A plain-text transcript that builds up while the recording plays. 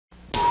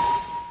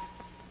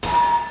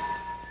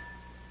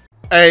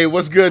Hey,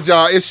 what's good,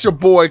 y'all? It's your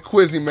boy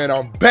Quizzy, man.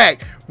 I'm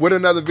back with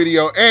another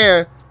video,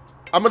 and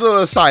I'm a little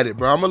excited,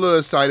 bro. I'm a little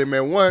excited,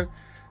 man. One,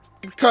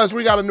 because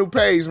we got a new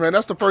page, man.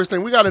 That's the first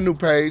thing. We got a new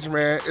page,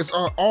 man. It's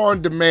our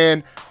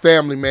on-demand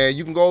family, man.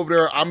 You can go over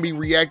there. I'm gonna be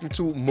reacting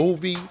to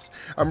movies.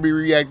 I'm gonna be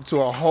reacting to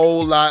a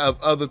whole lot of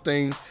other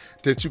things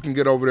that you can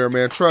get over there,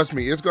 man. Trust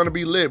me, it's gonna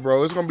be lit,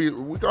 bro. It's gonna be,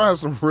 we're gonna have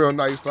some real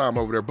nice time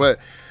over there. But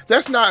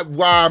that's not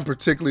why I'm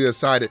particularly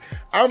excited.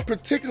 I'm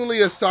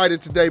particularly excited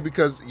today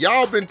because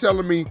y'all been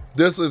telling me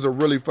this is a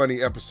really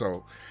funny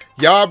episode.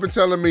 Y'all been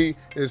telling me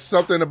it's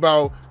something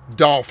about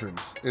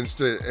dolphins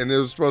instead, and it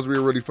was supposed to be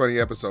a really funny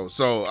episode.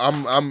 So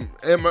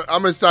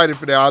I'm excited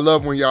for that. I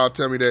love when y'all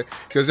tell me that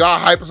because y'all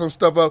hyping some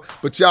stuff up,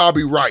 but y'all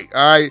be right,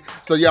 all right?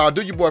 So y'all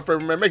do your boy a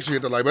favor, man. Make sure you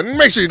hit the like button.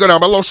 Make sure you go down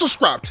below,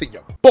 subscribe to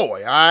your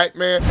boy, all right,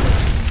 man?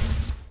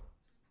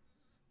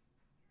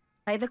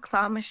 Play the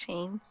claw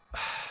machine.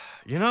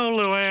 You know,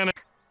 Luann...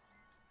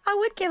 I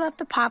would give up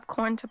the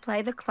popcorn to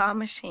play the claw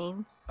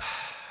machine.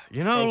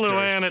 You know, Okay.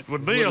 Luann, it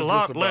would be a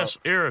lot less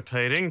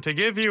irritating to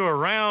give you a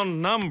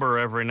round number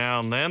every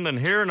now and then than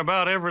hearing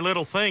about every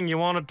little thing you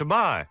wanted to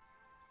buy.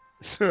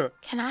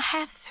 Can I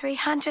have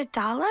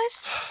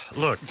 $300?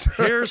 Look,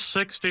 here's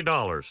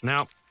 $60.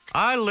 Now,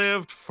 I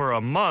lived for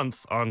a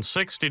month on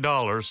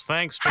 $60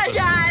 thanks to Hey the...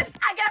 guys,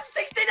 I got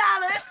 $60.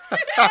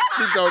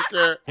 She don't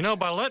care. You know,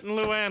 by letting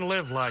Luann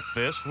live like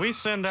this, we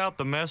send out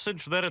the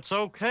message that it's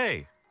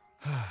okay.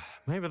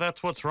 Maybe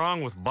that's what's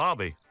wrong with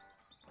Bobby.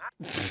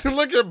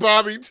 Look at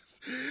Bobby.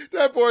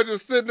 That boy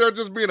just sitting there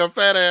just being a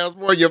fat ass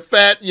boy. You're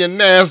fat, you're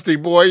nasty,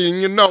 boy,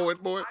 and you know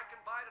it, boy. I can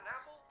bite an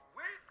apple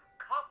with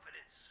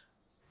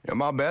confidence. Yeah,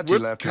 my Betsy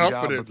With left her job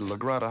at confidence. the La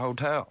Granta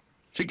Hotel.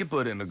 She could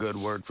put in a good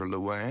word for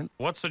Luann.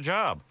 What's the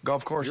job?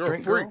 Golf course You're a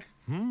drink freak.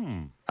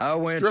 girl. I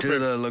went Stripping. to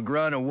the La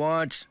Granta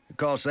once. It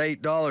costs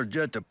 $8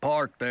 just to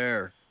park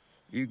there.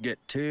 You get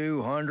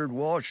 200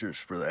 washers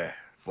for that.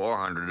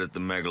 400 at the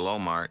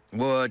Megalomart.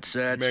 What's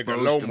that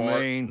supposed to Megalomart.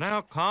 mean?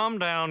 Now, calm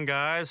down,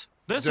 guys.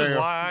 This is Damn.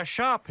 why I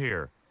shop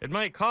here. It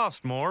may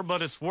cost more,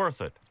 but it's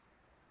worth it.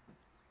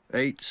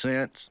 8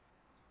 cents.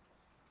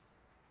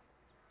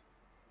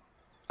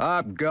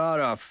 I've got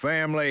a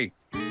family.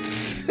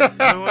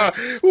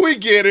 We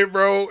get it,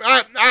 bro.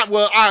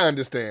 I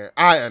understand.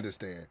 I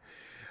understand.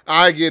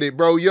 I get it,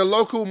 bro. Your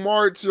local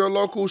marts, your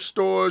local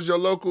stores, your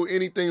local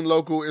anything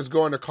local is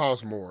going to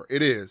cost more.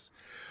 It is.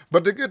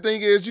 But the good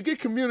thing is you get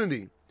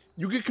community.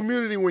 You get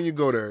community when you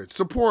go there.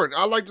 Support.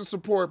 I like to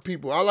support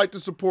people. I like to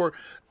support.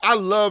 I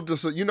love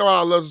to, you know what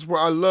I love to support?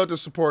 I love to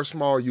support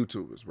small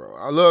YouTubers, bro.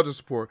 I love to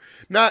support.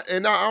 I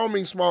don't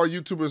mean small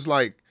YouTubers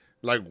like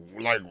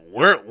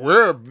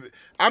we're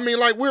I mean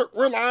like we're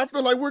I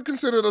feel like we're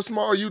considered a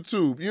small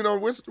YouTube. You know,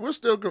 we're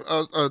still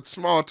a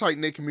small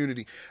tight-knit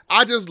community.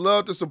 I just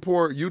love to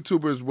support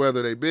YouTubers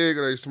whether they big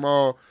or they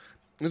small.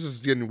 This is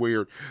getting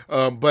weird.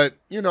 But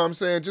you know what I'm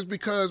saying? Just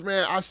because,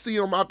 man, I see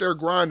them out there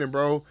grinding,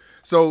 bro.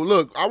 So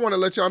look, I want to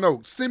let y'all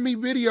know, send me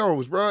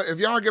videos, bro. If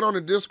y'all get on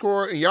the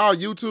Discord and y'all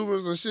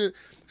YouTubers and shit,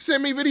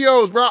 send me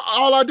videos, bro.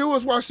 All I do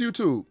is watch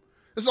YouTube.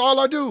 That's all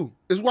I do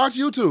is watch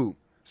YouTube.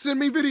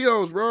 Send me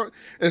videos, bro.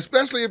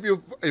 Especially if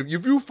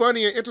you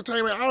funny and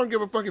entertainment. I don't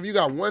give a fuck if you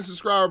got 1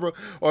 subscriber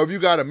or if you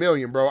got 1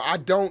 million, bro. I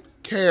don't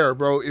care,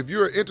 bro. If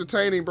you're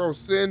entertaining, bro,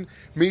 send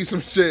me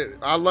some shit.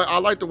 I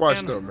like to watch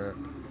stuff,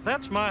 man.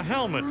 That's my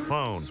helmet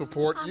phone.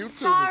 Support I'm YouTube.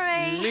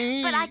 sorry,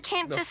 Me. but I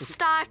can't No. just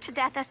starve to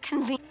death as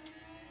convenient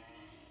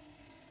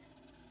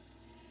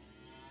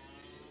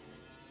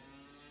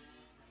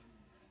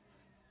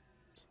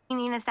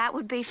as that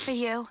would be for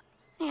you.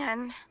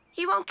 And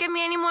you won't give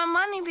me any more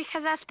money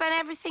because I spent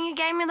everything you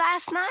gave me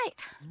last night.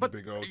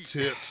 Big old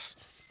tits.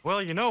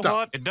 Well, you know Stop.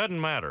 what? It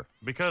doesn't matter,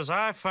 because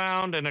I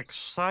found an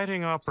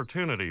exciting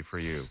opportunity for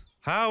you.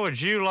 How would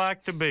you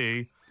like to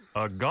be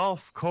a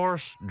golf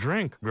course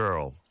drink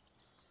girl?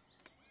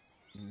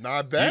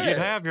 Not You'd bad.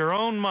 have your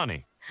own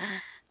money.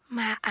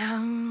 My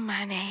own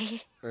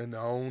money. And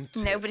own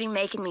tits. Nobody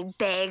making me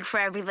beg for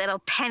every little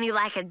penny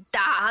like a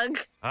dog.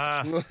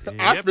 I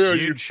Yep, feel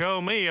you. you'd show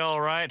me, all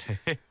right.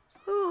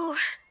 Ooh,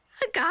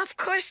 a golf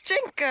course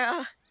drink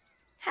girl.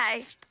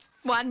 Hey,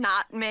 why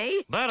not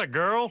me? That a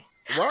girl?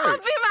 I'll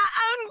Right. be my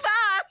own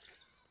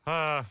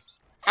boss.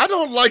 I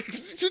don't like,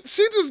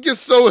 she just gets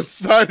so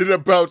excited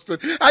about stuff.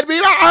 I'd be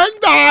my own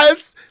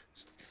boss.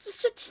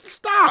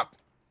 Stop.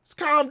 Just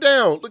calm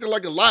down. Looking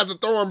like Eliza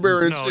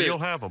Thornberry and No, shit. you'll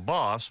have a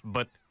boss,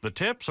 but the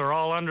tips are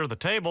all under the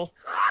table.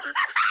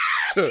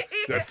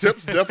 That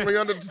tip's definitely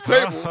under the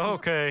table.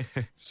 Okay.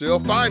 She'll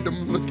find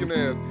them looking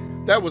ass.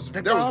 That was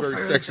very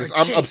golfers sexist. are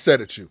I'm cheap.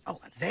 upset at you. Oh,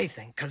 they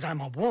think 'cause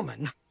I'm a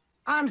woman,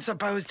 I'm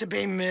supposed to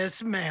be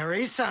Miss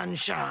Mary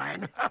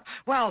Sunshine.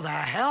 Well, the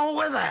hell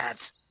with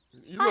that.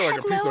 You I look like had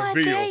a piece no of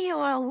idea veal. you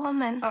were a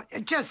woman.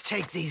 Just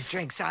take these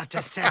drinks out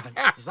to 7.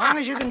 As long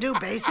as you can do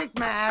basic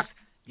math,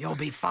 you'll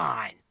be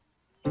fine.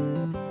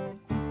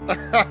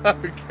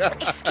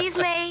 Excuse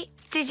me,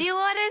 did you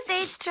order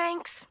these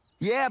drinks?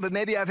 Yeah, but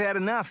maybe I've had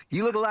enough.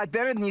 You look a lot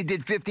better than you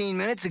did 15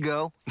 minutes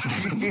ago.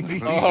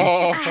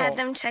 Oh. I had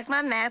them check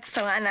my math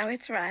so I know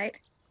it's right.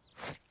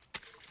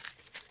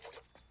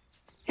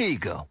 Here you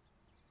go.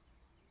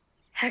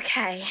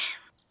 Okay,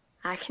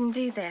 I can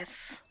do this.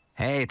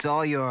 Hey, it's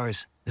all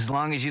yours. As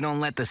long as you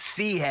don't let the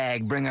sea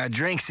hag bring our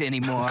drinks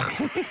anymore.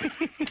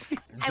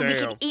 And we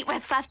can eat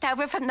what's left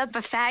over from the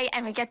buffet,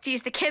 and we get to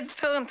use the kids'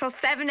 pool until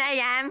 7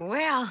 a.m.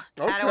 Well,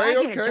 how do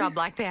I get a job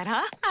like that,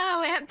 huh?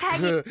 Oh, Aunt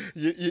Peggy.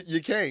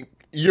 you can't.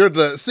 You're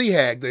the sea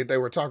hag that they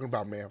were talking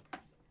about, ma'am.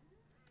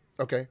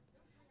 Okay.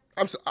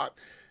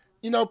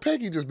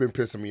 Peggy just been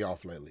pissing me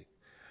off lately.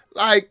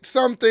 Like,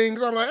 some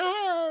things I'm like,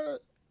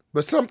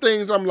 but some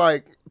things I'm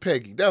like,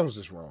 Peggy, that was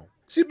just wrong.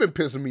 She's been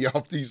pissing me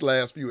off these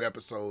last few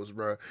episodes,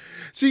 bro.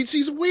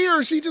 She's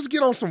weird. She just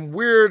get on some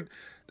weird.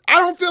 I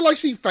don't feel like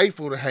she's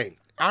faithful to Hank.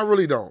 I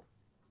really don't.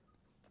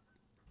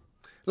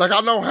 Like,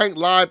 I know Hank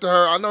lied to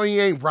her. I know he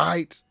ain't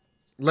right.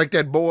 Like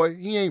that boy,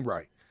 he ain't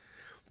right.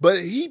 But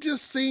he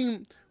just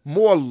seemed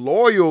more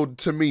loyal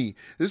to me.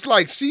 It's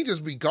like she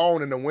just be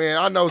gone in the wind.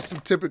 I know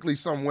typically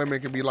some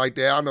women can be like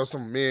that. I know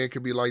some men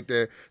can be like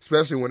that,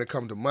 especially when it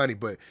comes to money.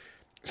 But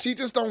she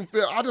just don't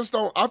feel.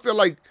 I feel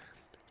like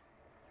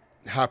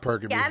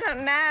hypergamy. Yeah, I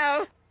don't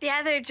know. The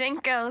other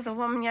drink girl is a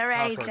woman your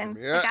age, and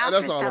yeah,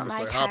 that's all I'm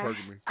gonna say.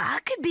 Hypergamy. I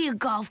could be a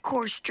golf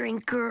course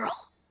drink girl.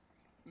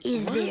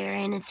 Is there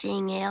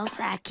anything else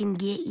I can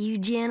get you,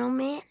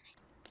 gentlemen?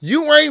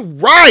 You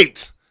ain't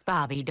right.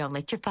 Bobby, don't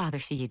let your father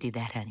see you do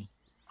that, honey.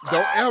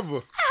 Don't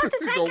ever.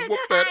 Don't whoop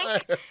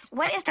that ass.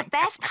 What is the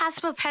best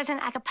possible present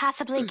I could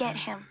possibly get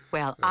him?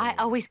 Well, I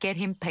always get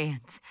him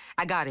pants.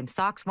 I got him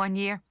socks one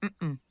year.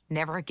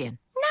 Never again.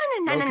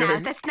 No,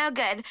 that's no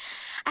good.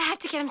 I have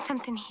to get him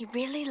something he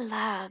really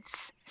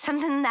loves.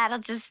 Something that'll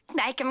just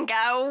make him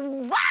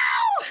go,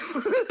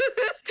 wow!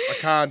 A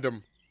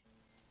condom.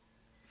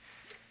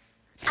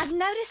 I've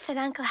noticed that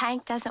Uncle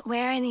Hank doesn't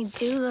wear any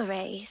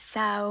jewelry,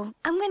 so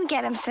I'm gonna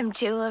get him some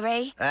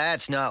jewelry.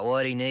 That's not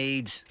what he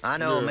needs. I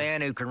know a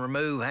man who can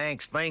remove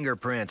Hank's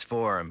fingerprints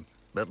for him.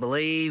 But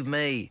believe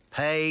me,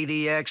 pay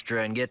the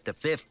extra and get the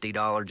 $50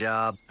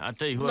 job. I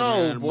tell you what,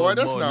 no, man, boy,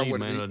 that's boy not needs,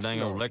 what man, it a is. dang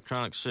No. old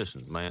electronic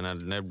systems, man. I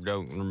never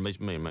don't miss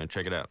me, man.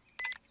 Check it out.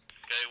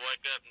 Okay, wake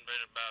up in bed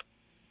about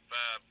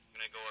 5, and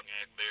then go up and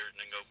have beers,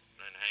 and then go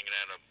and hang it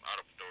out of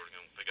auto store, and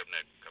go pick up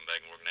and come back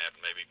and work a nap,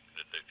 and maybe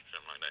do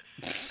something like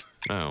that.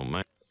 Oh,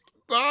 man.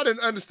 I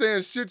didn't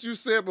understand shit you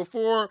said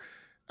before.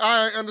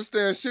 I ain't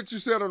understand shit you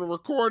said on the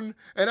recording,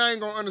 and I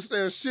ain't gonna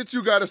understand shit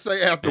you gotta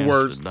say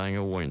afterwards. It's a dang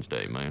old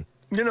Wednesday, man.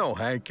 You know,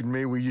 Hank and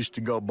me, we used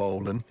to go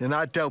bowling, and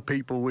I'd tell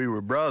people we were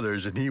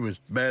brothers and he was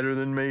better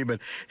than me, but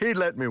he'd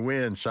let me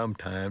win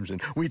sometimes, and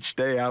we'd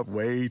stay out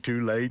way too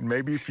late, and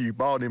maybe if you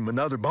bought him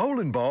another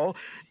bowling ball,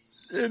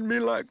 it'd be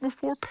like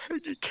before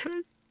Peggy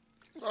came.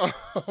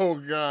 Oh,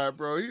 God,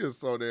 bro, he is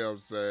so damn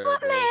sad.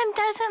 What bro. man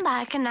doesn't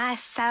like a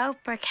nice soap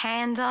or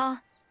candle?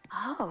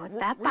 Oh,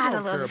 that we don't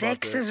bottle care of about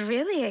Vicks that. is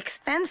really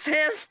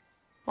expensive.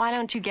 Why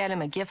don't you get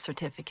him a gift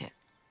certificate?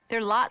 There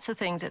are lots of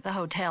things at the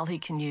hotel he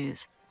can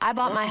use. I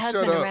bought Why my don't you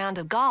husband shut a up? round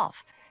of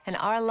golf, and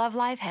our love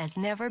life has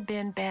never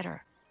been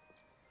better.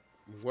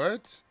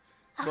 What?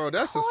 Bro,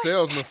 that's a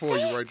salesman for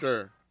you right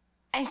there.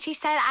 And she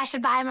said I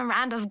should buy him a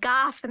round of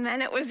golf, and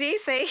then it was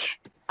easy.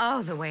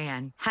 Oh,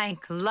 Luann,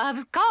 Hank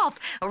loves golf.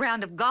 A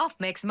round of golf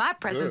makes my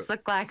presents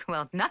look like,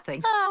 well,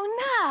 nothing.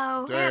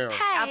 Oh, no. Damn. Aunt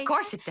Peg. Of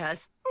course it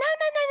does.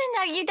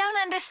 No, you don't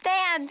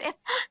understand.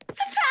 It's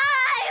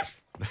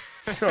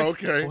surprise!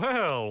 Okay.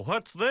 Well,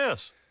 what's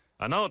this?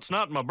 I know it's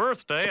not my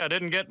birthday. I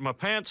didn't get my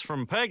pants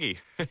from Peggy.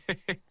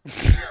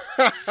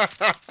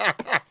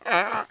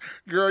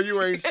 Girl,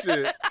 you ain't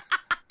shit.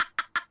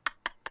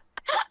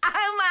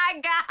 Oh, my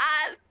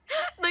God.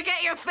 Look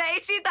at your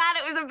face. You thought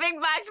it was a big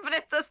box, but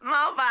it's a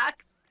small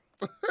box.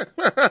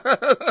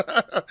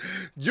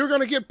 You're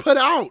gonna get put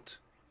out.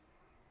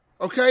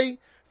 Okay?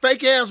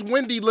 Fake ass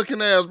Wendy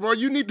looking ass, bro.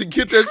 You need to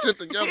get that shit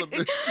together,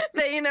 bitch.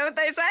 But you know what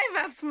they say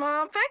about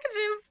small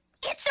packages.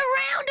 It's a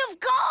round of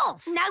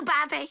golf. No,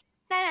 Bobby.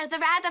 No, the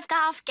round of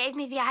golf gave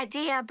me the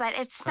idea, but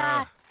it's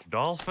not.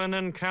 Dolphin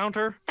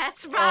encounter?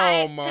 That's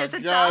right. Oh, my There's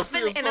a gosh, dolphin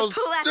you're in so a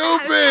pool at the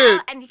stupid.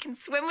 hotel, and you can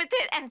swim with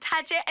it and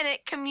touch it, and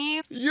it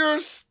commutes. You're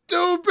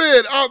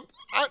stupid.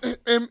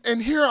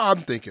 And here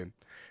I'm thinking,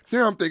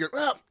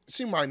 well,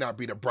 she might not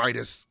be the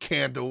brightest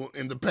candle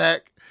in the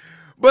pack,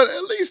 but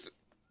at least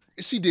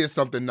she did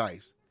something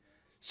nice.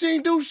 She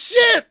ain't do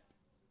shit.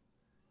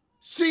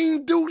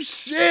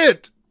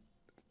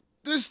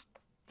 This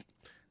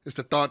is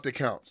the thought that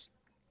counts.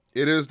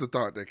 It is the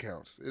thought that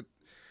counts.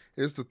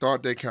 It's the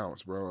thought that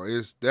counts, bro.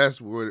 That's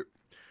what.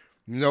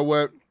 You know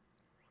what?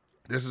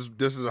 This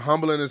is a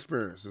humbling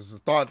experience. It's the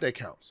thought that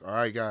counts. All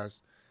right,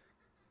 guys.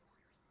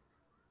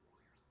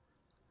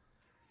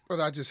 But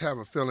I just have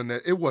a feeling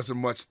that it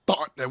wasn't much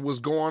thought that was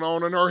going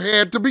on in her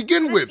head to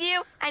begin with.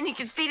 You, and you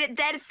can feed it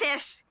dead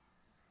fish.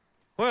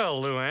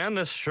 Well, Luann,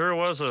 this sure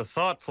was a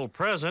thoughtful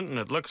present, and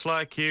it looks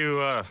like you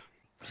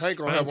Hank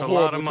gonna spent have a a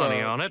lot of horrible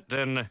money time. on it.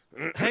 And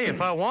hey, if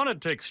I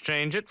wanted to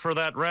exchange it for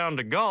that round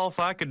of golf,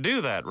 I could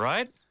do that,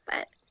 right?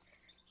 But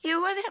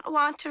you wouldn't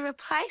want to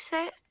replace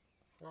it.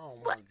 Oh,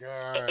 my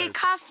God. It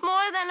costs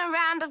more than a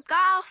round of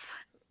golf.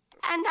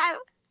 And I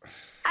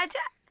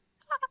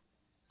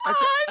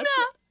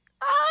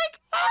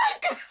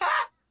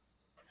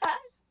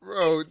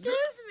Bro,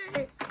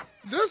 that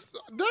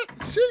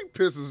she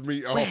pisses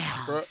me off, Well,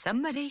 bro.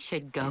 somebody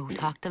should go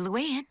talk to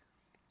Luann.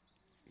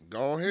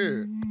 Go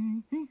ahead.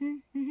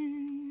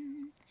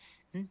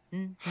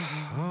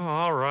 Oh,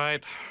 all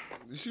right.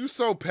 You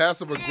so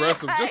passive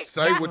aggressive. Just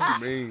say what you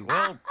mean.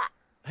 Well,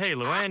 hey,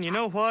 Luann, you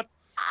know what?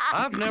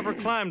 I've never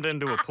climbed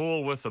into a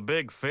pool with a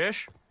big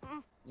fish.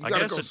 I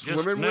gotta guess go it just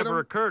swimming with never him?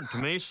 occurred to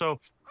me, so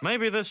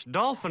maybe this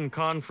dolphin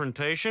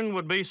confrontation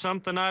would be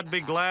something I'd be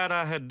glad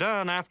I had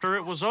done after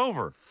it was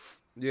over.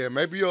 Yeah,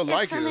 maybe you'll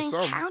like It's it an or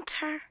something.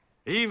 encounter.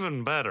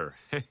 Even better.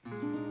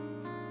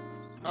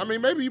 I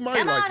mean, maybe you might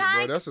Come like on, it, bro.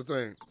 Hank. That's the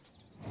thing.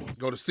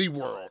 Go to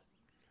SeaWorld.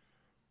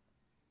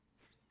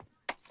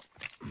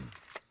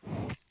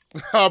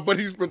 But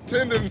he's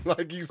pretending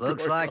like he's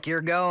Looks going like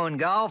you're going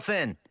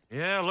golfing.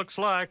 Yeah, looks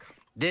like.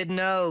 Didn't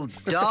know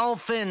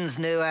dolphins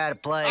knew how to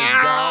play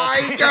Ah,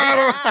 golf. he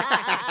got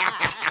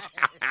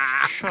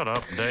him. Shut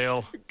up,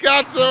 Dale.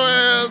 Got your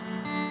ass.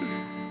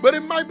 But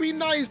it might be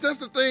nice. That's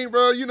the thing,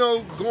 bro. You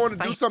know, going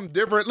to do something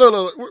different.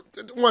 Look,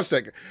 1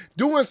 second.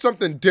 Doing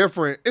something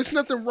different. It's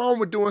nothing wrong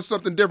with doing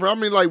something different. I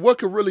mean, like, what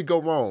could really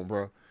go wrong,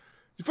 bro?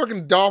 You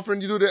fucking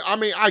dolphin, you do that. I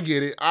mean, I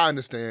get it. I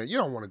understand. You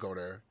don't want to go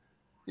there.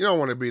 You don't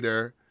want to be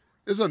there.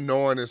 It's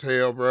annoying as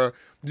hell, bro.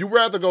 You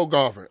rather go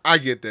golfing. I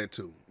get that,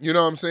 too. You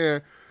know what I'm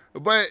saying?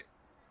 But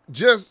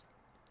just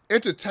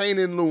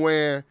entertaining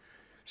Luann.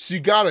 She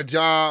got a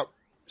job.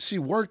 She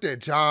worked that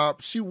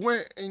job. She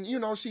went and, you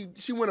know, she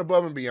went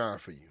above and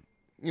beyond for you.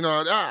 You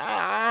know,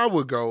 I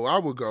would go. I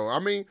would go. I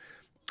mean,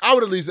 I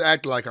would at least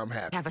act like I'm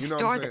happy. Have a You know what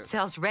store I'm that saying?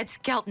 sells Red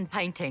Skelton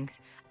paintings.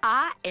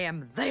 I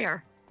am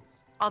there.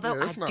 Although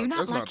Yeah, I that's not- do not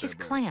that's like not his that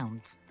bad.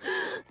 clowns.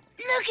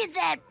 Look at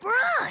that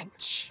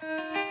brunch.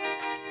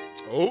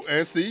 Oh,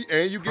 and see,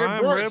 and you get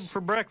Prime rib brunch.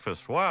 for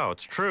breakfast. Wow,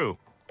 it's true.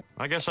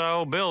 I guess I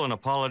owe Bill an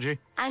apology.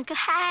 Uncle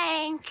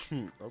Hank,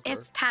 Okay.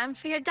 it's time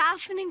for your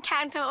dolphin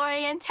encounter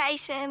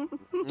orientation.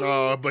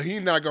 But he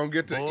not gonna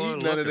get to Boy, eat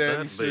look none of at that that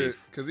and shit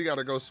beef. because he got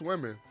to go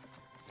swimming.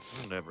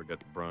 I'll never get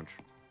to brunch.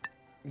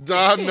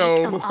 I Think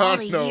know, of all I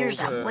the know. years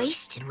I've man.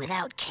 wasted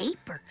without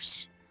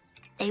capers.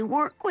 They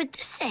work with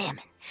the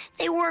salmon.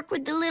 They work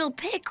with the little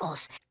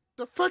pickles.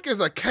 The fuck is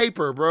a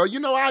caper, bro? You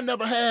know, I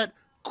never had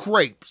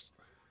crepes.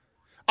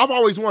 I've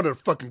always wanted a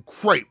fucking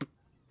crepe.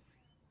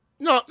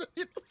 No,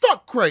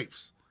 fuck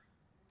crepes.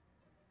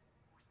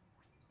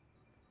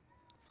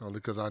 It's only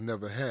because I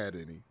never had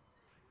any.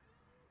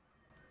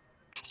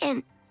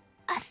 And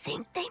I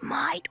think they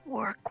might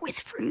work with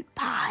fruit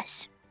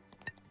pies.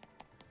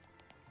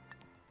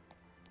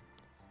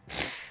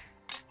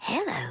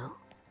 Hello.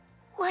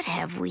 What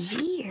have we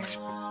here?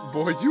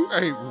 Boy, you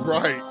ain't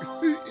right.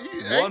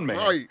 He ain't One man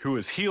right. who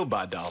was healed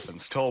by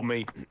dolphins told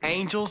me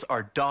angels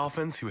are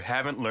dolphins who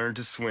haven't learned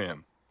to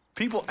swim.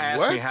 People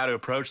ask me What? how to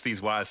approach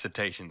these wise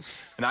cetaceans,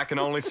 and I can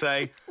only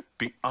say,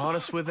 be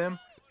honest with them,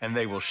 and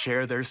they will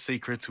share their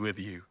secrets with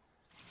you.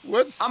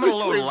 What I'm gonna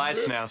load the secrets,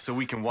 lights bitch? now so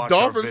we can watch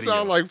Dolphins our video.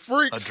 sound like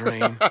freaks. A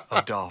dream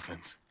of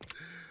dolphins.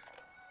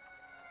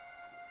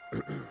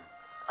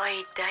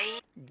 I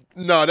died.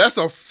 No, that's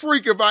a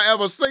freak if I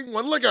ever seen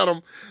one. Look at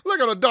him. Look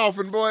at a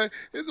dolphin, boy.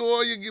 It's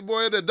boy, you get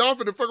boy, the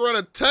dolphin to fuck around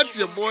and touch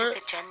you, boy.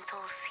 The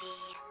gentle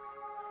sea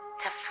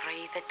to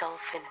free the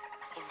dolphin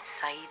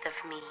inside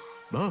of me.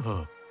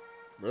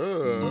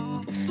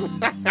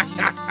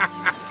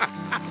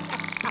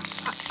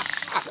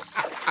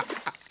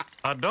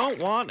 I don't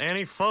want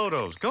any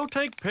photos. Go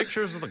take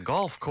pictures of the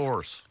golf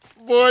course.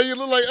 Boy, you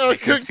look like Make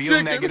you uncooked feel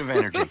chicken. negative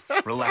energy.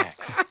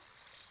 Relax.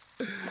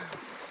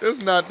 It's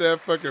not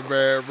that fucking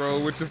bad, bro.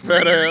 With your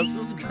fat ass,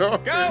 just go.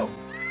 Go!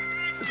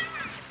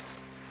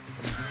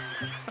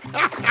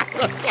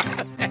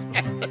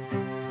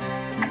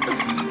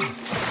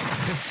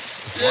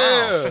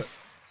 Yeah.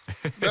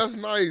 That's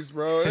nice,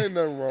 bro. Ain't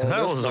nothing wrong. That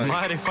That's was nice. a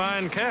mighty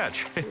fine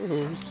catch.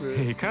 Oh, shit.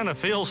 He kind of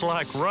feels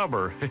like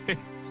rubber.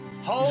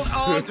 Hold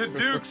on to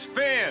Duke's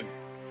fin.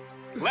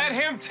 Let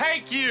him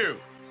take you.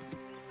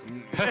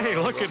 Hey,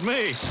 look at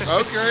me.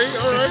 Okay,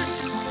 all right.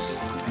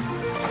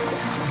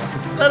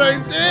 That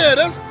ain't dead.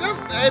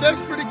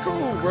 That's pretty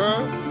cool,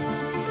 bro.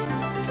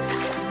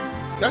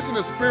 That's an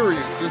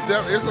experience. It's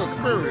an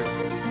experience.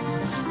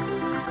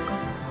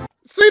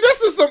 See,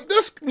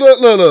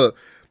 look.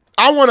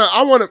 I wanna,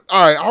 all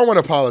right, I wanna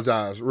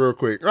apologize real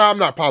quick. I'm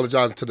not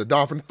apologizing to the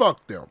dolphin.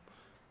 Fuck them.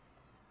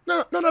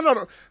 No.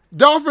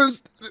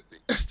 Dolphins,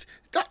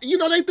 you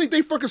know, they think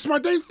they fucking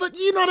smart. They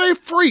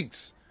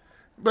freaks.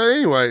 But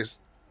anyways,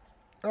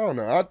 I don't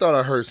know. I thought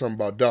I heard something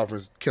about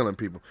dolphins killing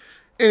people.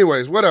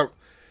 Anyways, whatever.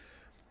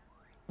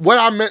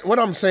 What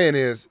I'm saying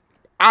is,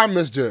 I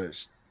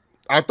misjudged.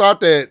 I thought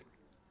that,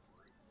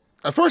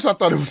 at first I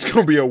thought it was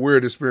going to be a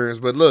weird experience,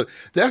 but look,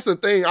 that's the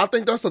thing. I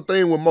think that's the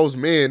thing with most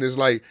men is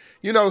like,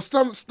 you know,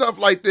 some stuff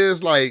like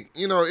this, like,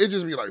 you know, it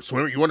just be like,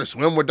 swim. You want to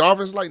swim with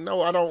dolphins? Like,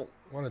 no, I don't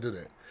want to do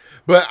that.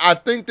 But I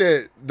think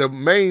that the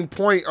main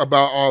point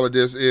about all of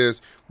this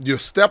is you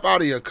step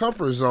out of your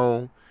comfort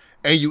zone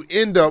and you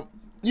end up,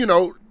 you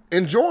know,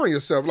 enjoying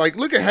yourself. Like,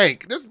 look at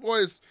Hank. This boy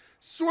is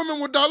Swimming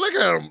with dolphins.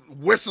 Look at him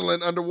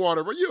whistling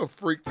underwater, bro. You a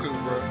freak too,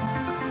 bro.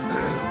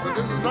 But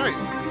this is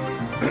nice.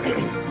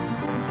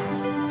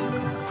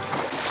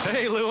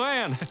 Hey,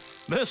 Luann,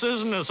 this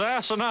isn't as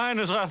asinine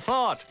as I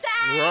thought.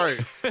 Right.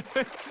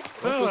 That's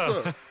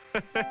what's up.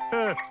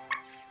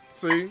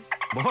 See?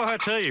 Boy, I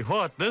tell you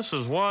what, this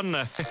is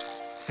one...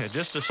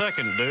 just a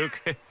second, Duke.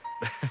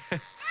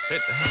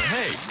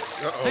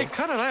 Hey,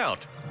 cut it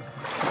out.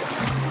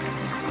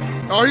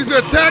 Oh, he's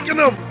attacking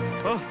him.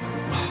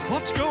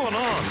 What's going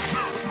on?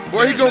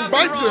 Boy, he gonna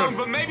bite you.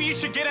 But maybe you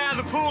should get out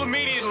of the pool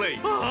immediately.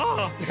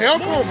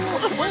 Help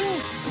him.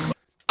 Wait.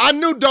 I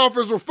knew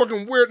dolphins were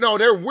fucking weird. No,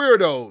 they're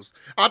weirdos.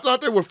 I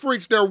thought they were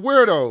freaks. They're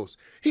weirdos.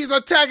 He's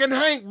attacking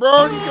Hank,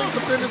 bro. He can't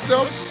defend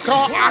himself.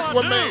 Call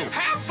Aquaman.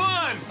 Have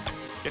fun.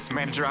 Get the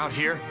manager out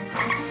here.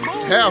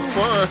 Have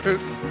fun.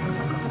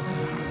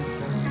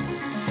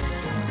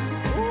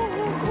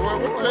 Boy,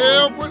 what the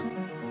hell? What?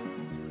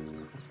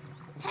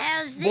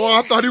 How's this? Boy,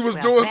 I thought he was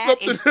doing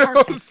something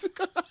else.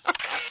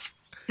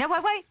 No,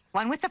 wait.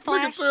 One with the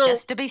flash, Phil.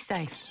 just to be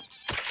safe.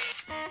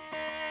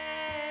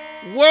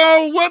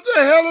 Whoa, what the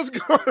hell is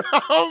going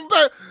on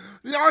back?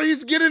 Yo,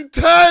 he's getting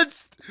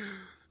touched.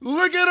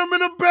 Look at him in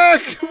the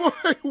back.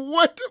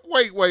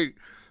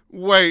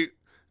 Wait.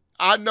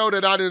 I know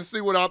that I didn't see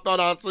what I thought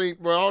I seen,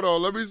 bro. Hold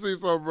on, let me see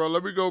something, bro.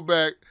 Let me go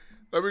back,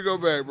 bro.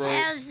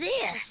 How's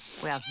this?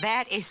 Well,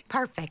 that is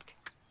perfect.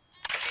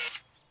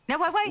 No,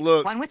 wait.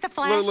 Look, One with the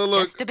flash,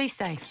 look. just to be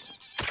safe.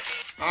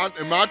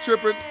 Am I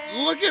tripping?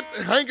 Look at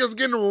Hank is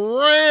getting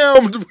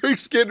rammed.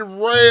 He's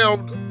getting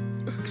rammed.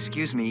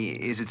 Excuse me,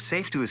 is it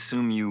safe to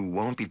assume you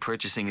won't be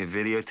purchasing a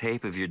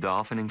videotape of your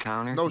dolphin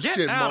encounter? No Get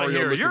shit, out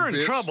Mario. of here. You're in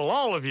bitch. trouble,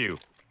 all of you.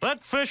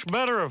 That fish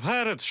better have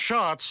had its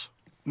shots.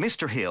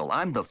 Mr. Hill,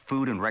 I'm the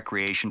Food and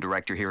Recreation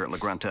Director here at La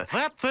Grunta.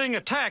 That thing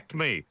attacked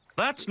me.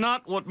 That's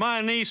not what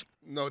my niece...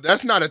 No,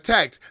 that's not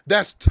attacked.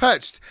 That's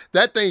touched.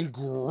 That thing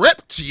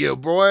gripped you,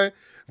 boy.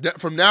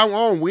 From now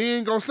on, we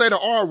ain't gonna say the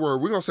R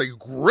word. We're gonna say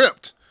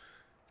gripped.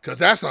 Cause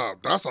that's a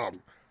grip.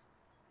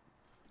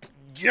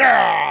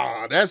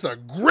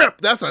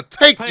 That's a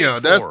take ya.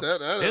 That's more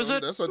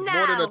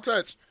than a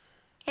touch.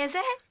 Is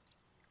it?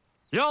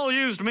 Y'all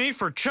used me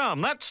for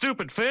chum. That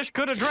stupid fish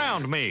could have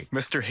drowned me.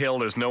 Mr. Hill,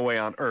 there's no way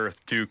on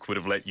earth Duke would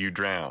have let you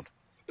drown.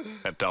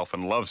 That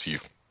dolphin loves you.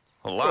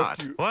 A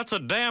lot. Well, that's a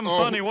damn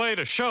funny way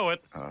to show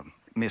it.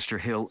 Mr.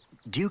 Hill,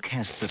 Duke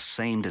has the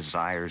same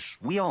desires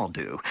we all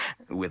do.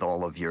 With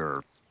all of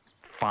your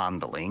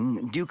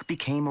fondling, Duke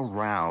became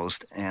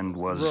aroused and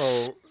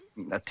was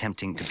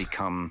attempting to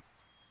become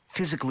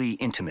physically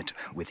intimate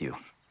with you.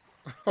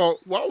 Oh,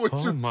 why would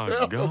you my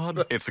tell God.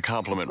 him? It's a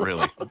compliment,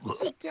 really.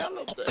 Tell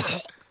him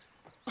that.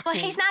 Well,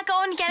 he's not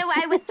going to get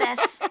away with this.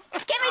 Give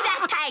me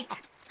that tape.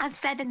 I'm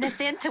sending this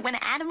in to when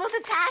animals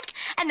attack,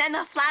 and then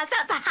it flies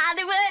out to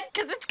Hollywood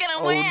because it's going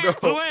to win. No.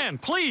 Luann,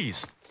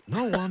 please.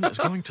 No one is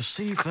going to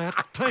see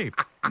that tape.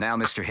 Now,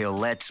 Mr. Hill,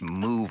 let's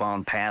move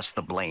on past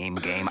the blame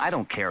game. I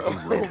don't care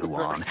who led who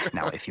on.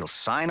 Now, if you'll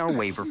sign our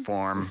waiver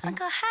form,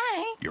 Uncle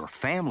Hank. your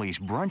family's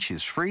brunch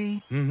is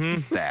free.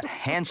 Mm-hmm. That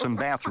handsome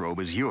bathrobe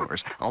is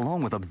yours,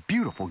 along with a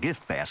beautiful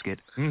gift basket.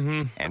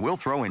 Mm-hmm. And we'll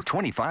throw in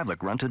 25 La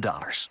Grunta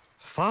dollars.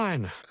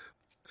 Fine.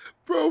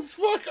 Bro,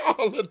 fuck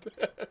all of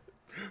that.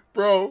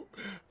 Bro,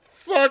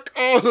 fuck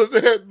all of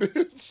that,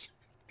 bitch.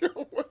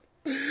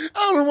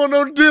 I don't want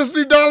no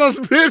Disney dollars,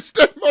 bitch.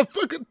 That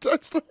motherfucking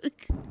touch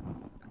like.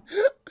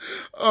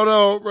 Hold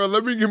on, bro.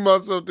 Let me get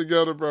myself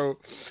together, bro.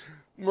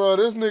 Bro,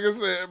 this nigga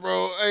said,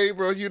 bro, hey,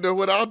 bro, you know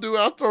what I'll do?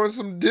 I'll throw in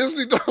some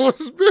Disney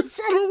dollars, bitch.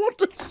 I don't want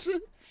that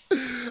shit.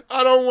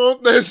 I don't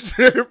want that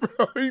shit,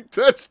 bro. He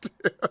touched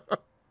it.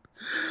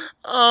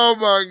 Oh,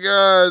 my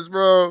gosh,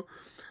 bro.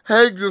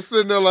 Hank just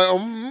sitting there like,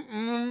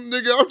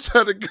 nigga, I'm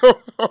trying to go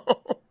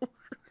home.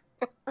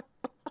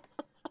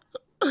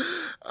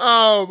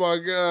 Oh, my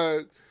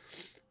God.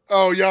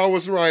 Oh, y'all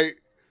was right.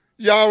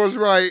 Y'all was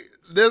right.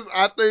 This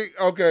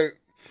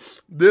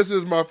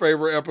is my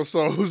favorite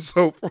episode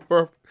so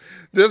far.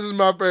 This is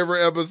my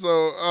favorite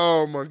episode.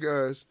 Oh, my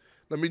gosh.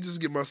 Let me just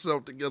get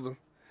myself together.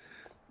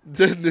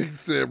 That nigga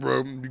said,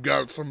 bro,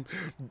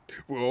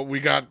 we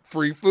got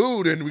free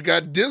food and we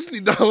got Disney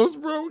dollars,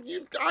 bro.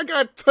 I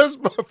got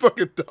touched by a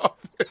fucking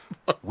dolphin.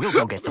 We'll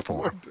go get the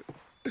form.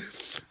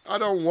 I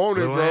don't want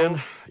it, Luann, bro.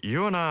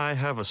 you and I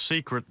have a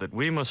secret that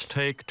we must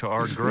take to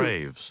our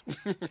graves.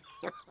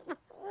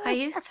 Are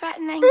you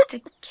threatening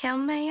to kill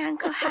me,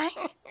 Uncle Hank?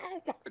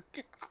 Oh, my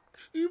God.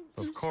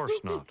 Of course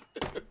not.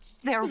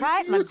 They're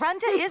right. La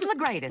Grunta is the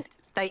greatest.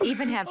 They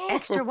even have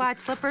extra wide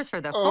slippers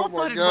for the Oh, my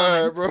full-footed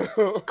God, woman.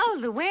 bro. Oh,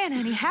 Luann,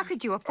 honey, how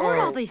could you afford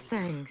all these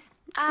things?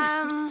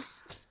 How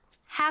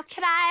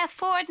could I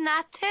afford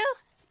not to?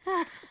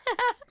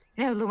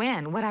 No,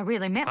 Luann, what I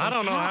really meant was I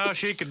don't know how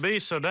she could be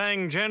so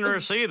dang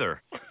generous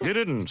either. You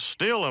didn't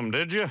steal them,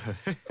 did you?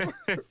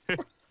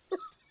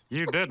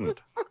 You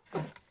didn't.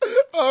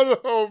 Oh,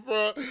 no,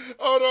 bro.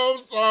 Oh, no,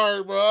 I'm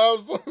sorry, bro.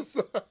 I'm so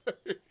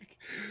sorry.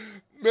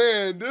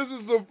 Man, this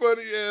is some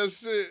funny ass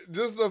shit.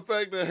 Just the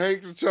fact that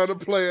Hank is trying to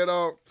play it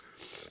off.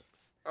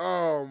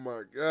 Oh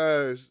my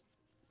gosh.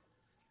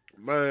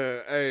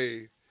 Man,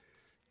 hey,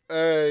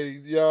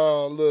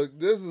 y'all, look,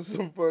 this is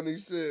some funny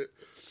shit.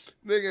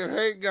 Nigga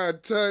Hank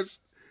got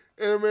touched,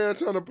 and a man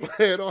trying to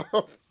play it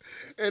off,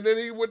 and then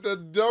he with the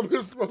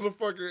dumbest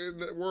motherfucker in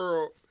the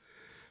world.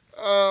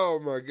 Oh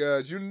my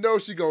God, you know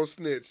she gonna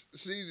snitch.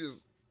 She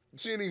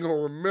ain't even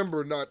gonna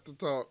remember not to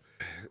talk.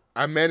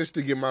 I managed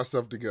to get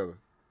myself together.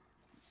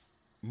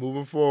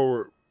 Moving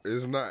forward,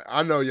 it's not.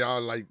 I know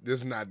y'all like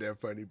this. Is not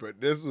that funny,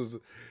 but this was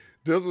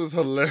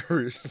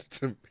hilarious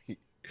to me.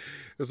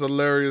 It's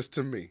hilarious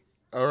to me.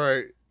 All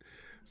right.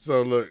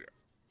 So look,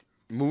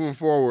 moving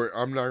forward,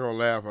 I'm not gonna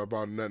laugh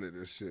about none of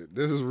this shit.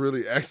 This is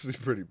really actually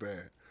pretty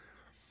bad.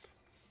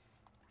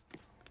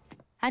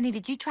 Honey,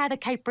 did you try the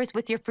capers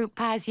with your fruit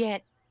pies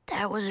yet?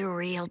 That was a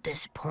real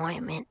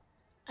disappointment.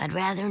 I'd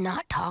rather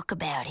not talk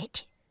about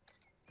it.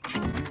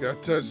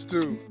 Got touched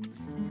too.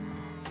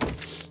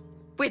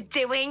 We're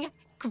doing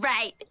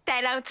great.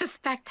 They don't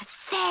suspect a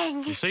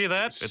thing. You see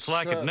that? It's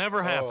like it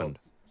never happened.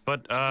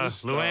 But,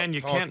 Luann,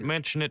 you can't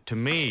mention it to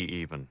me,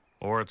 even.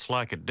 Or it's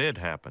like it did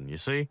happen, you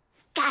see?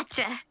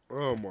 Gotcha.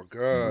 Oh, my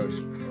gosh.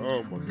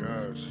 Oh, my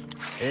gosh.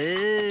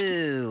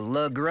 Ooh,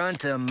 La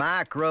Grunta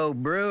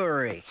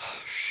Microbrewery.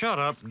 Shut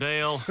up,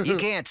 Dale. You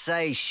can't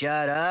say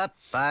shut up.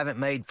 I haven't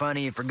made fun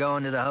of you for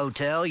going to the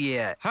hotel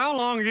yet. How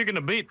long are you going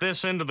to beat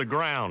this into the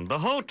ground? The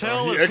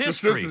hotel is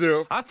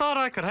history. I thought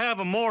I could have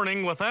a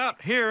morning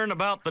without hearing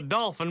about the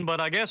dolphin, but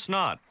I guess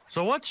not.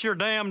 So what's your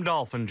damn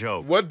dolphin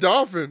joke? What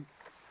dolphin?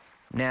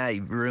 Now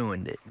you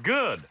ruined it.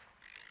 Good.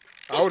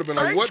 I would have been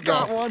like, what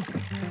dolphin?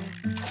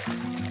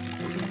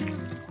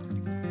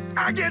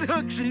 I get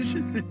hooksies.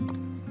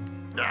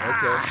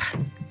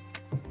 Okay.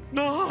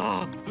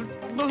 No,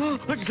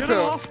 get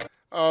off.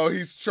 Oh,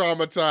 he's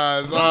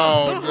traumatized.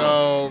 Oh,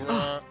 no,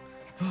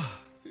 bro.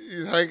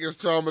 Hank is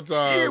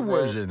traumatized. It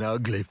was an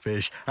ugly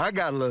fish. I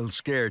got a little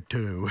scared,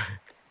 too.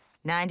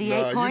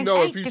 98.8 you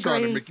know if he's degrees.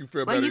 trying to make you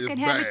feel well, better, you can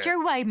it's have bad. it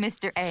your way,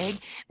 Mr. Egg.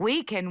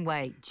 We can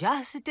wait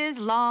just as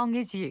long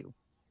as you.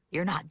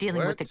 You're not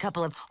dealing with a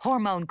couple of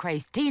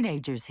hormone-crazed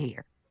teenagers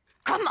here.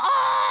 Come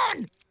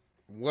on!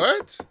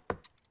 What?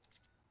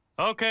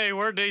 Okay,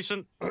 we're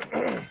decent.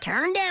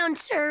 Turn down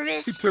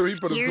service. He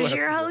put his Here's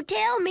your glasses on.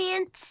 hotel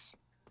mints.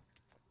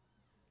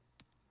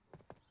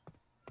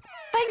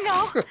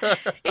 Bingo!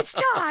 It's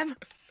time.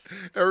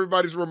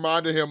 Everybody's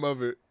reminding him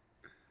of it.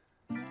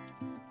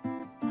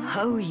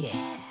 Oh,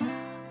 yeah.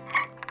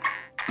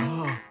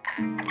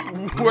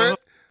 What?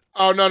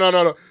 Oh,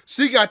 no.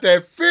 She got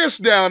that fish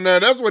down there.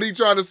 That's what he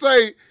trying to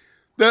say.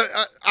 That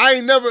I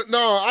ain't never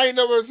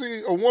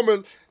seen a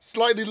woman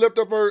slightly lift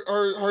up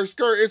her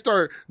skirt. It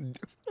started.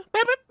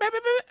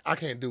 I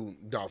can't do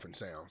dolphin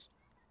sounds.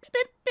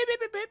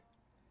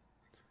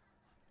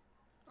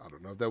 I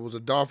don't know if that was a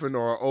dolphin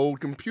or an old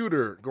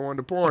computer going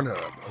to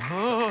Pornhub.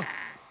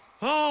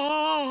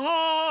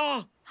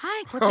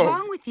 Hank, what's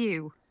wrong with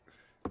you?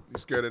 You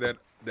scared of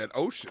that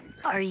ocean?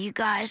 Are you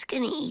guys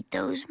gonna eat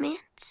those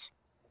mints?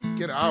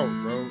 Get out,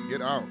 bro.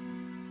 Get out.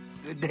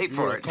 Good day You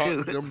for wanna it, caught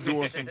too. them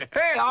doing some-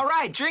 Hey, all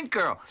right, drink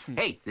girl.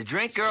 Hey, the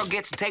drink girl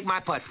gets to take my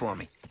putt for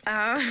me.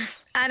 Oh,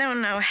 I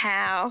don't know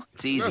how.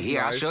 It's easy. That's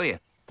Here, I'll nice. show you.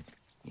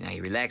 You know,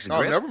 you relax the Oh,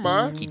 grip. never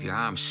mind. Keep your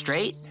arms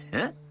straight.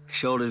 Huh?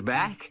 Shoulders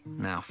back.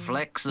 Now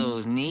flex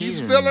those knees He's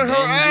and filling her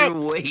bend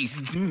up. your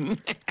waist.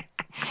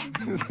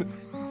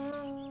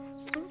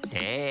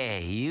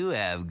 Hey, you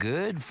have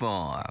good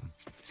form.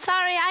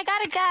 Sorry, I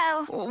gotta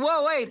go.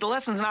 Whoa, wait, the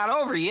lesson's not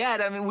over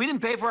yet. I mean, we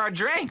didn't pay for our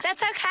drinks.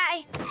 That's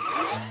okay.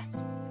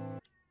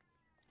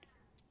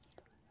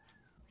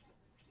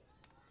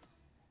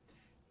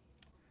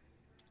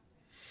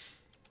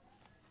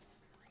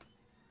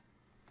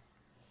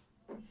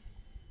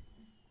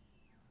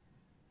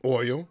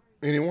 Oil?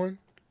 Anyone?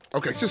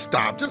 Okay, just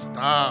stop. Just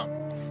stop.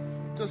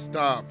 Just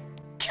stop.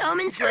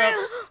 Coming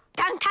through.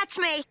 Don't touch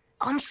me.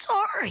 I'm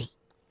sorry.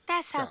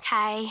 That's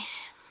okay.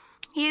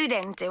 You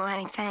didn't do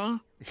anything.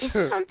 Is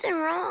something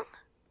wrong?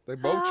 They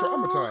both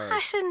traumatized. I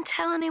shouldn't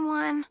tell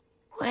anyone.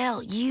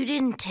 Well, you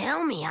didn't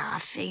tell me. I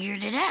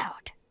figured it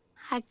out.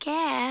 I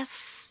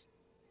guess.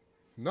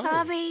 No.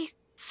 Bobby,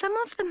 some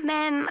of the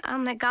men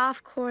on the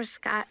golf course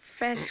got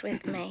fresh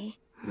with me.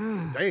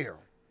 Damn.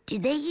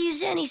 Did they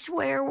use any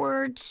swear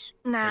words?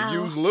 No. They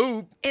use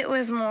lube. It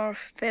was more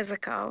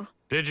physical.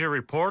 Did you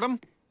report him?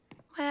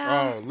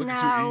 Well, Oh, look no.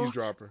 at you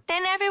eavesdropper.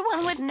 Then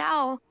everyone would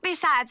know.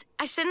 Besides,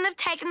 I shouldn't have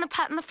taken the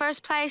putt in the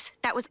first place.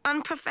 That was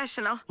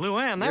unprofessional.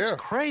 Luann, that's Yeah.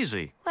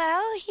 crazy.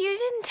 Well, you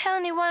didn't tell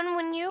anyone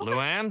when you...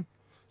 Luann,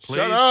 please.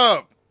 Shut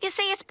up. You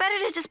see, it's better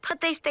to just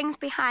put these things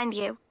behind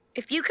you.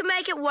 If you can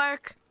make it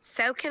work,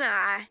 so can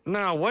I.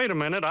 Now, wait a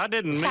minute. I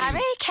didn't mean...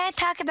 Sorry, can't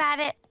talk about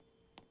it.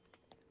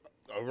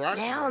 All right.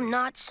 Now I'm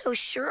not so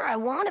sure I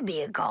want to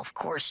be a golf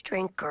course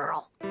drink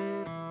girl.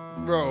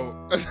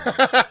 Bro.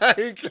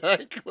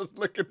 Hank was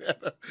looking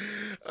at her.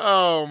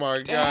 Oh, my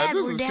God. Dad,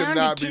 This we're is, down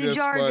cannot to be 2 this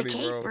jars funny,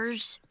 of bro.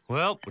 capers.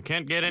 Well, we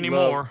can't get any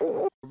Love.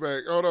 more.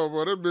 Back. Hold on,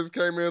 bro. That bitch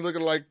came in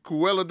looking like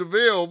Cruella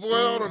DeVille. Boy,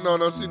 hold on.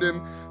 No, she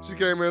didn't. She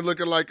came in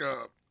looking like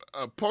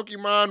a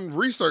Pokemon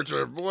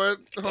researcher, boy.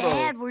 Hold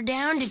Dad, on. we're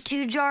down to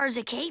 2 jars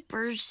of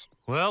capers.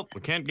 Well,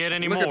 we can't get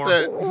any Look more.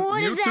 at that.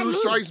 What does that Mewtwo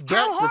mean? strikes back,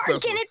 How hard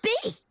Professor. can it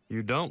be?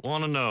 You don't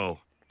want to know.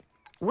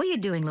 What are you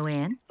doing,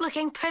 Luann?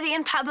 Looking pretty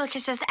in public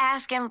is just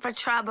asking for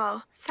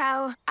trouble.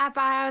 So I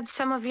borrowed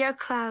some of your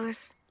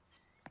clothes.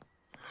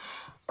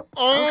 Okay,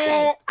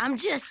 Oh, I'm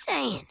just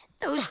saying.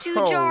 Those two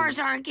Oh. jars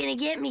aren't gonna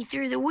get me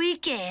through the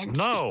weekend.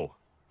 No.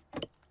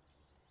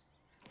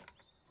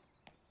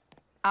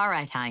 All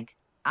right, Hank.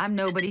 I'm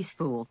nobody's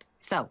fool.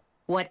 So,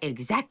 what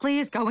exactly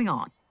is going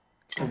on?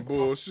 some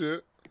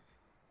bullshit.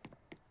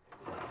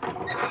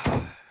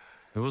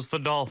 It was the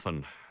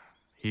dolphin.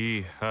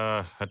 He,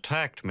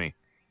 attacked me.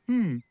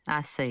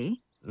 I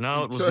see.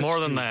 No, it was touched more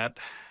than you. that.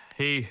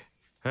 He,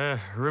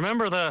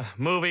 remember the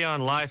movie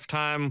on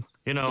Lifetime?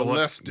 You know,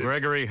 Molested. what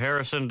Gregory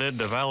Harrison did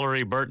to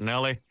Valerie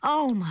Bertinelli?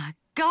 Oh, my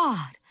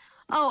God.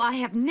 Oh, I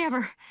have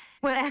never...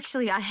 Well,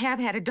 actually, I have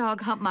had a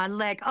dog hump my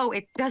leg. Oh,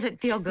 it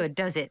doesn't feel good,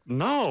 does it?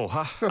 No,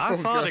 I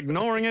thought God.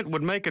 ignoring it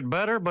would make it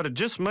better, but it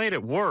just made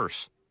it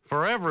worse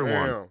for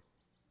everyone. Damn.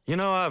 You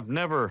know, I've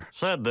never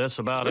said this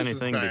about This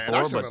is anything bad. I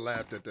before, should but have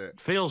laughed at that. it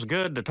feels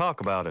good to talk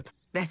about it.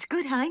 That's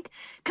good, Hank.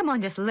 Come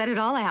on, just let it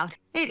all out.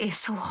 It is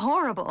so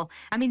horrible.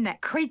 I mean,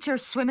 that creature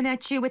swimming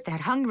at you with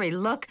that hungry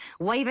look,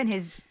 waving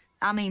his...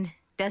 I mean,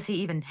 does he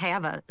even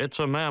have a... It's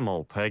a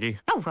mammal, Peggy.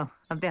 Oh, well,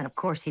 then of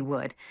course he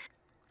would.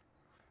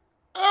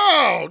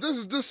 Oh, this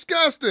is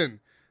disgusting.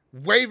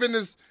 Waving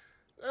his...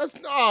 That's...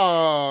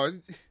 Oh.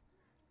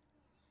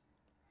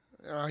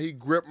 He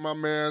gripped my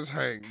man's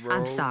Hank, bro.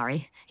 I'm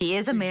sorry. He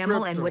is a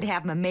mammal gripped and would him.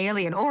 have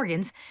mammalian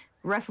organs,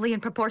 roughly in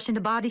proportion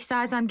to body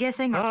size, I'm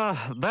guessing. Or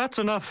That's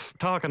enough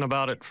talking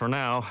about it for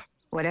now.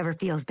 whatever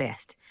feels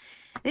best.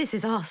 This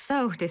is all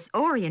so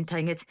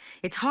disorienting.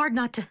 It's hard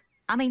not to...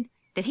 I mean,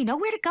 did he know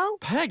where to go?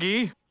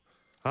 Peggy!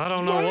 I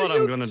don't know what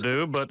I'm gonna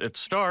do, but it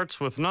starts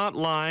with not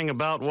lying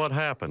about what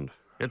happened.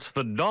 It's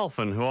the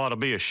dolphin who ought to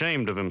be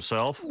ashamed of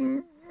himself.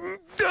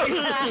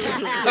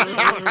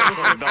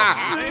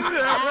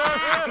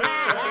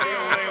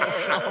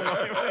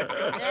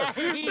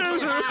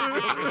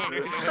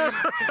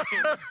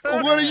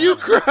 What are you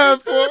crying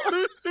for?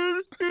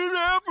 It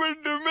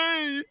happened to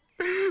me.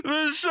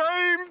 The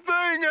same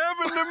thing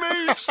happened to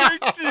me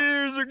 6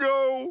 years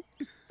ago.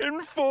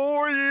 And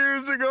 4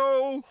 years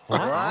ago.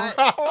 What?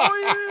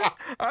 Oh, yeah.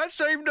 I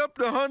saved up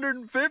to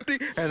 150,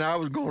 and I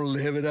was going to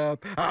live it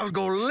up. I was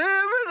going to live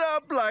it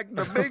up like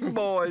the big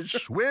boys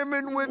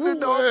swimming with the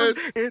dolphins.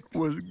 It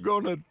was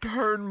going to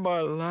turn my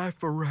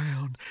life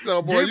around.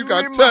 No, boy, Give you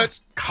got me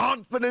touched. my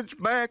confidence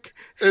back.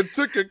 It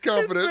took your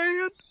confidence.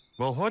 Man,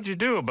 Well, what'd you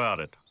do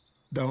about it?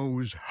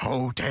 those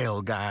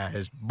hotel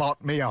guys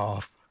bought me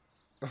off.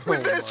 Oh,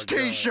 With my this God.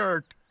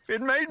 T-shirt.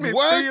 It made me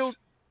What? feel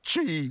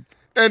cheap.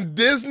 And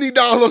Disney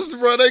dollars,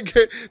 bro.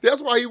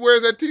 That's why he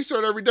wears that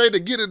T-shirt every day, to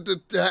get it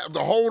to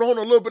hold on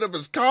a little bit of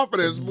his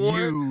confidence, boy.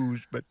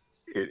 Used, but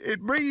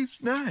it breathes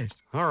nice.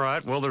 All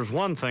right, well, there's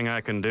one thing I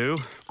can do.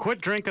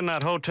 Quit drinking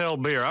that hotel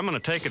beer. I'm gonna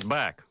take it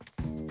back.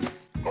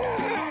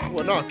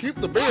 Well, no, keep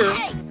the beer.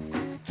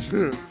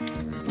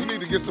 You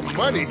need to get some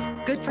money.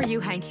 Good for you,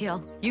 Hank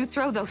Hill. You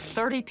throw those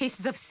 30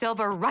 pieces of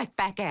silver right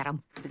back at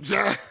him.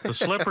 The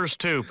slippers,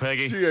 too,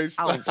 Peggy. She ain't.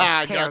 Oh, this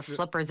I pair of got you.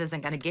 slippers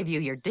isn't going to give you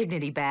your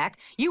dignity back.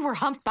 You were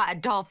humped by a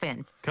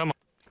dolphin. Come on.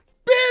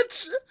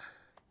 Bitch.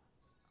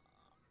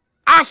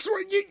 I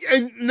swear.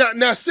 And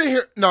now sit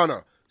here.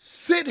 No.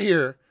 Sit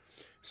here.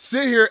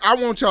 Sit here. I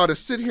want y'all to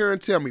sit here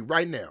and tell me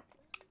right now.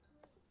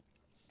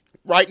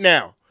 Right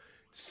now.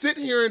 Sit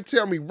here and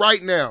tell me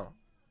right now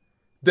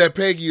that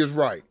Peggy is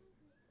right.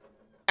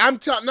 I'm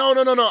telling. No.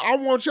 I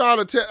want y'all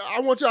to tell.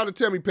 I want y'all to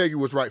tell me Peggy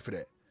was right for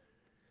that.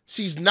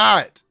 She's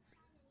not.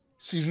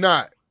 She's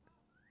not.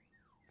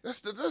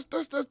 That's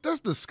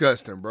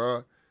disgusting,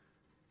 bro.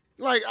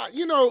 Like, I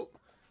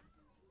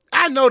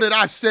know that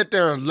I sat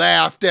there and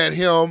laughed at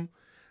him,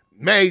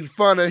 made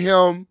fun of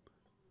him,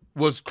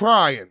 was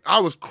crying. I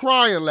was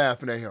crying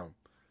laughing at him.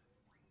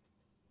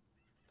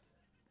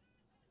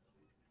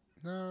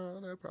 No,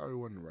 that probably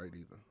wasn't right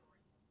either.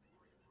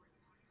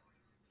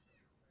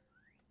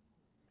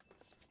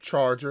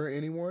 Charger,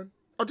 anyone?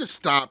 Oh, just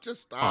stop.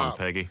 Just stop. Come on,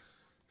 Peggy.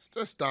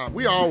 Just stop.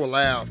 We all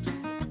laughed.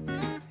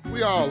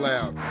 We all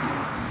laughed.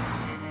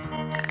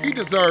 He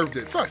deserved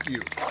it. Fuck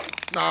you.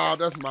 Nah,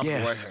 that's my boy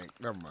Hank.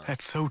 Never mind.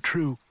 That's so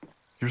true.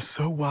 You're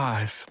so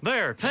wise.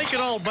 There, take it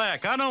all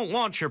back. I don't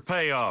want your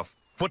payoff.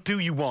 What do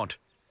you want?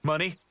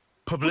 Money? What you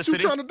Publicity?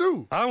 trying to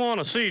do? I want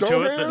to see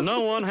to it that no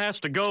one has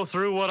to go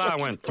through what I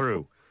went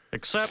through,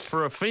 except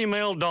for a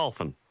female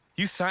dolphin.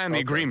 You signed the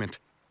agreement.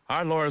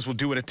 Our lawyers will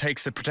do what it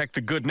takes to protect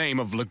the good name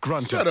of La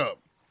Grunta. Shut up.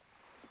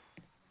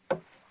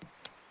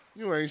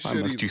 You ain't Why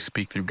shit must either. you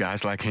speak through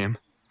guys like him?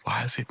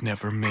 Why is it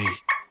never me?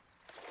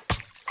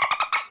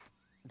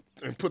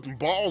 And put them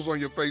balls on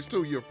your face,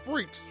 too. You're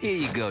freaks. Here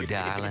you go,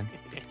 darling.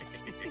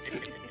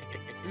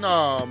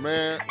 Nah,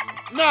 man.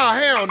 Nah,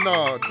 hell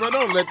no. Bro,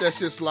 don't let that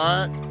shit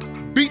slide.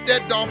 Beat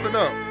that dolphin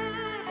up.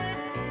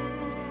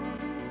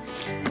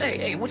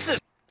 Hey, what's this?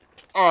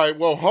 All right,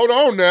 well, hold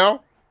on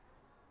now.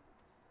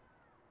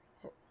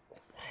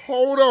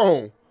 Hold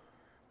on.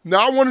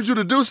 Now, I wanted you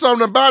to do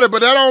something about it,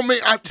 but that don't mean...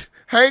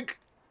 Hank,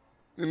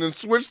 and then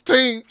switch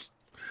teams.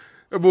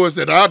 The boy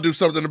said, I'll do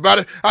something about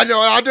it. I know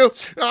what I'll do.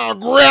 I'll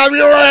grab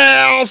your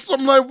ass.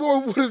 I'm like, boy,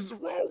 what is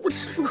wrong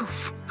with you?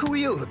 Who are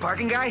you, the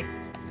parking guy?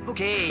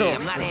 Okay,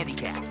 I'm not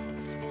handicapped.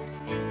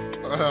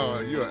 Oh,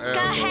 you're an asshole.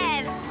 Go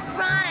ahead,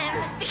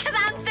 run, because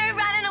I'm through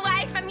running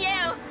away from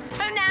you.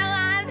 From now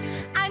on,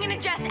 I'm gonna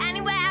dress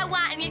any way I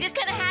want, and you're just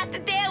gonna have to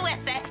deal with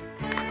it.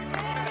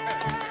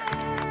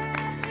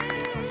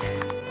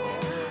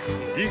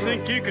 You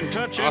think you can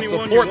touch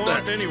anyone you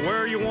want,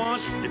 anywhere you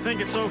want? You think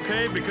it's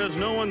okay because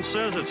no one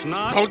says it's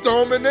not? Don't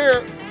throw him in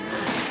there.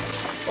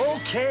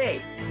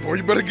 Okay. Boy,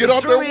 you better get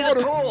out Throw that me in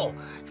water. the pool.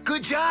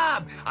 Good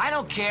job. I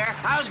don't care.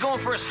 I was going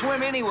for a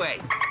swim anyway.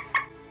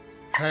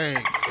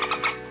 Hank.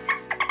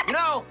 You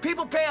know,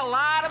 people pay a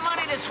lot of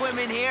money to swim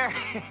in here.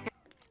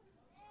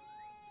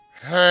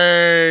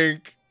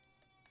 Hank.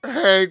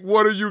 Hank,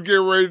 what are you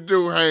getting ready to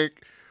do, Hank?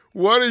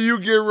 What are you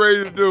getting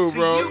ready to do,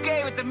 bro? So you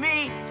gave it to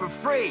me for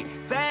free.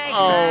 Thanks,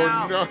 Oh,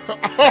 pal. no.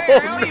 Hey,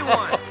 I know you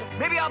want.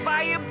 Maybe I'll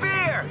buy you a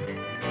beer.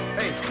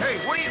 Hey,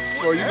 what are you...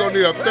 Well, you're going to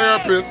need a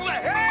therapist.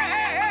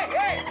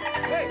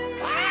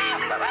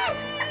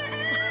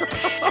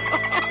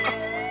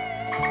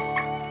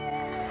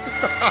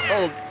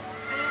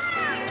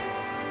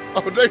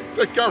 Oh, they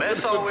got rid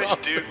Let's of the always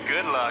dog. Duke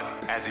good luck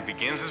as he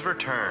begins his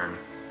return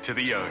to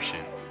the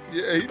ocean.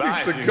 Yeah, he Goodbye, needs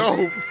to Duke.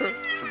 go.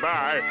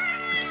 Bye.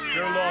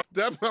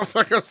 That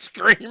motherfucker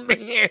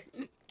screaming.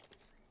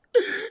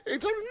 He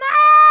told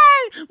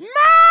me,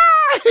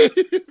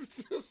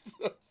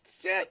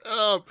 Shut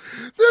up.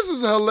 This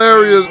is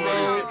hilarious,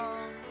 bro.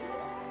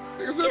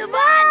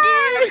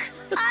 Goodbye, Duke.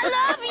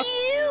 I love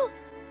you.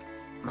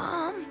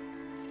 Mom,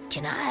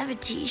 can I have a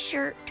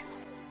t-shirt?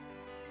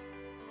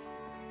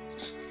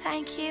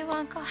 Thank you,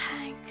 Uncle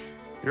Hank.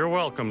 You're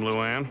welcome,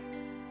 Luann.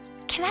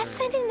 Can I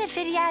send in the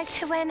video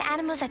to when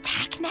animals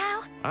attack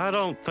now? I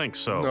don't think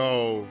so.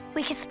 No.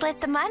 We could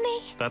split the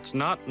money. That's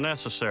not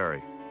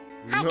necessary.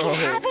 I can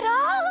have it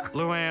all.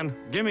 Luann,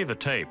 give me the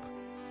tape.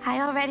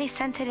 I already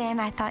sent it in.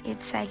 I thought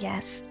you'd say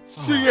yes.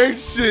 She ain't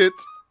shit.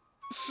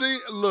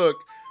 Look,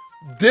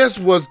 this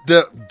was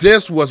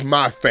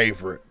my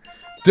favorite.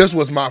 This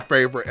was my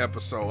favorite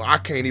episode. I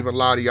can't even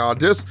lie to y'all.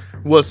 This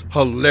was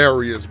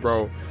hilarious,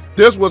 bro.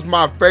 This was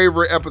my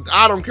favorite episode.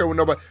 I don't care what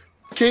nobody.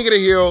 King of the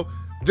Hill.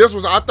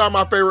 I thought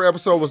my favorite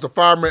episode was the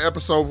fireman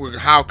episode with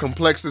how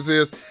complex this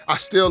is. I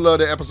still love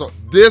the episode.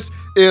 This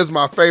is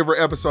my favorite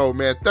episode,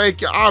 man.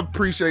 Thank you. I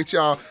appreciate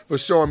y'all for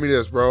showing me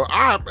this, bro.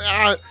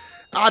 I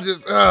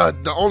just,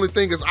 the only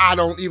thing is I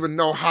don't even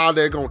know how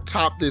they're going to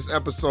top this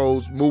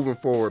episodes moving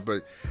forward.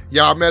 But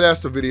y'all, man,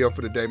 that's the video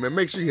for the day, man.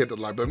 Make sure you hit the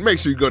like button. Make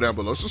sure you go down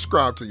below.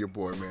 Subscribe to your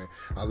boy, man.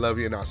 I love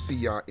you, and I'll see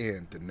y'all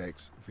in the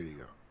next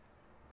video.